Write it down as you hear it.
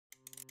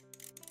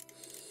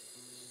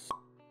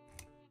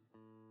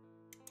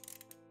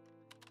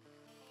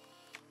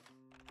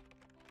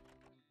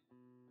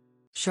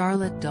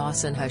Charlotte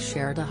Dawson has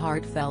shared a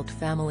heartfelt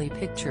family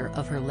picture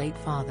of her late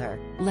father,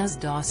 Les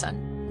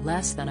Dawson,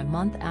 less than a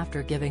month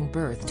after giving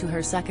birth to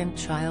her second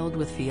child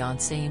with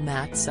fiancé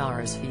Matt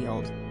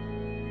Sarsfield.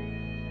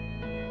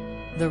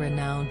 The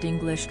renowned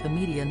English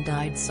comedian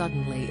died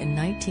suddenly in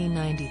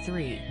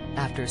 1993,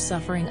 after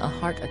suffering a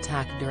heart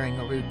attack during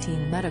a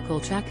routine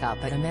medical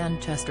checkup at a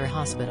Manchester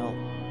hospital.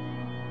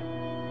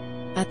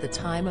 At the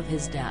time of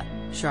his death,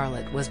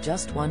 Charlotte was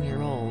just 1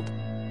 year old.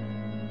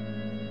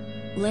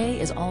 Les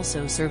is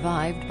also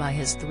survived by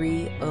his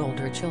 3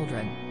 older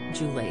children,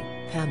 Julie,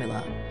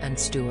 Pamela, and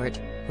Stuart,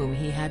 whom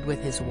he had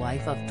with his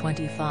wife of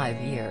 25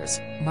 years,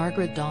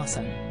 Margaret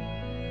Dawson.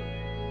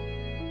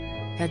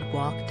 Had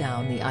walked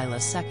down the aisle a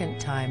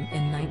second time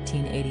in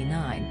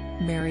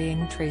 1989,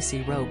 marrying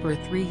Tracy Roper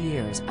 3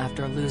 years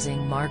after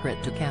losing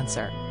Margaret to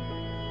cancer.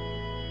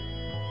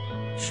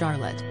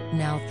 Charlotte,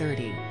 now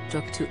 30,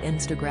 took to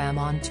Instagram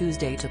on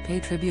Tuesday to pay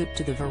tribute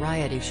to the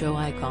variety show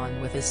icon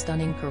with a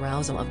stunning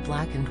carousel of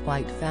black and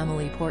white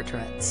family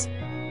portraits.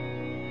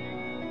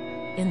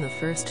 In the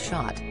first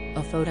shot,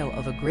 a photo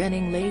of a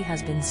grinning Les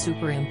has been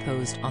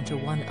superimposed onto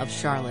one of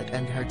Charlotte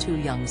and her 2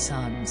 young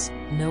sons,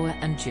 Noah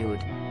and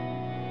Jude.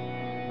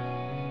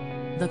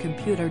 The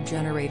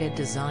computer-generated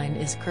design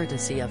is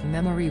courtesy of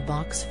Memory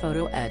Box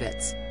Photo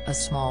Edits, a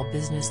small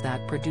business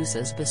that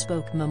produces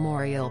bespoke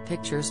memorial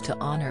pictures to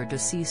honor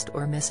deceased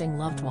or missing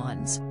loved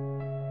ones.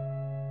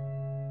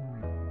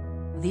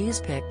 "These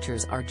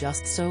pictures are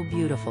just so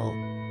beautiful.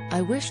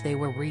 I wish they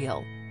were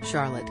real,"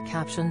 Charlotte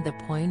captioned the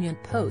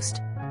poignant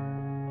post.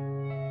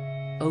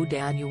 "Oh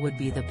Dad, you would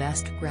be the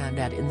best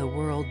granddad in the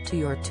world to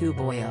your 2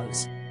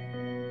 boyos."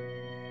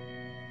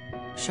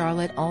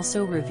 Charlotte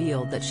also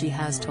revealed that she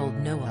has told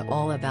Noah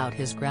all about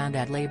his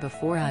granddad Les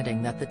before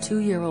adding that the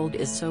 2-year-old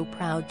is so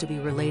proud to be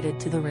related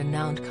to the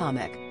renowned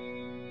comic.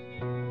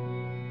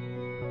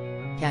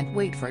 "Can't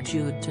wait for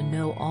Jude to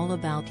know all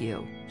about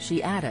you,"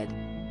 she added.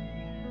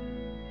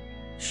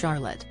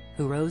 Charlotte,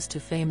 who rose to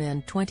fame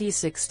in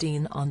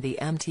 2016 on the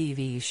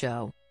MTV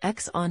show,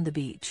 X on the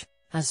Beach,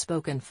 has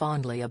spoken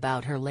fondly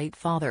about her late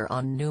father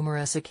on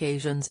numerous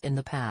occasions in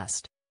the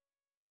past.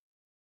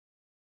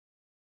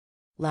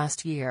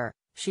 Last year,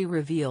 she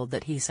revealed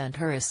that he sent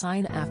her a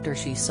sign after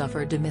she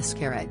suffered a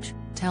miscarriage,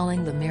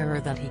 telling the Mirror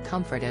that he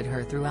comforted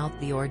her throughout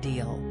the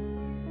ordeal.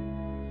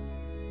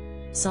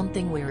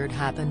 "Something weird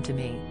happened to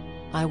me.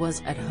 I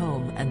was at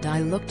home and I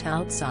looked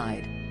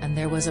outside, and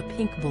there was a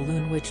pink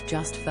balloon which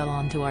just fell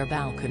onto our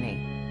balcony.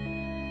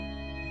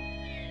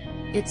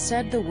 It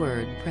said the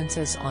word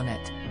princess on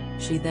it."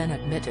 She then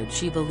admitted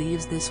she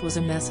believes this was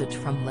a message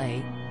from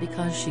Les,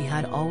 because she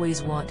had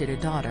always wanted a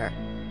daughter.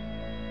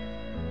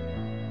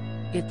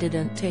 It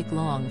didn't take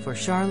long for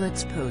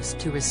Charlotte's post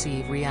to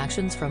receive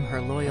reactions from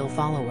her loyal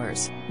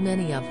followers,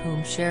 many of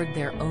whom shared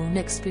their own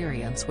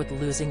experience with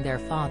losing their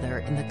father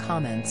in the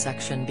comment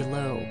section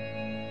below.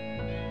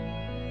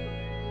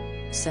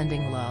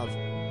 "Sending love.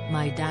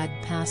 My dad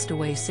passed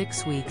away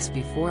 6 weeks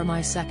before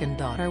my second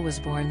daughter was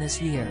born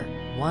this year,"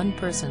 one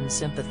person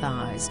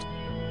sympathized.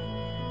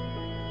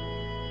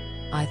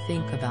 "I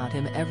think about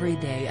him every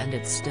day and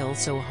it's still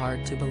so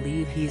hard to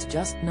believe he's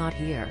just not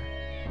here.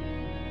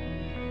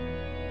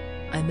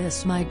 I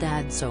miss my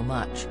dad so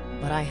much,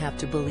 but I have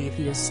to believe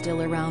he is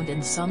still around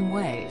in some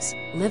ways,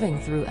 living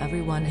through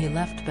everyone he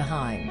left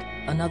behind,"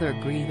 another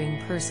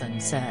grieving person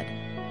said.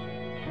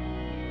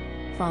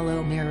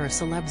 Follow Mirror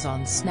Celebs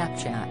on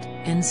Snapchat,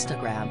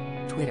 Instagram,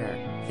 Twitter,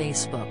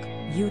 Facebook,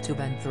 YouTube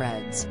and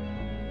Threads.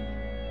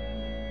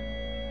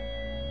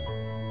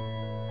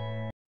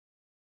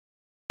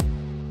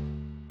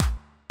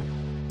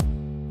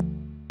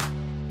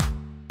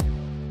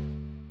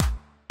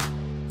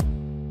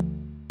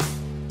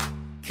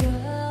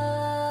 Good.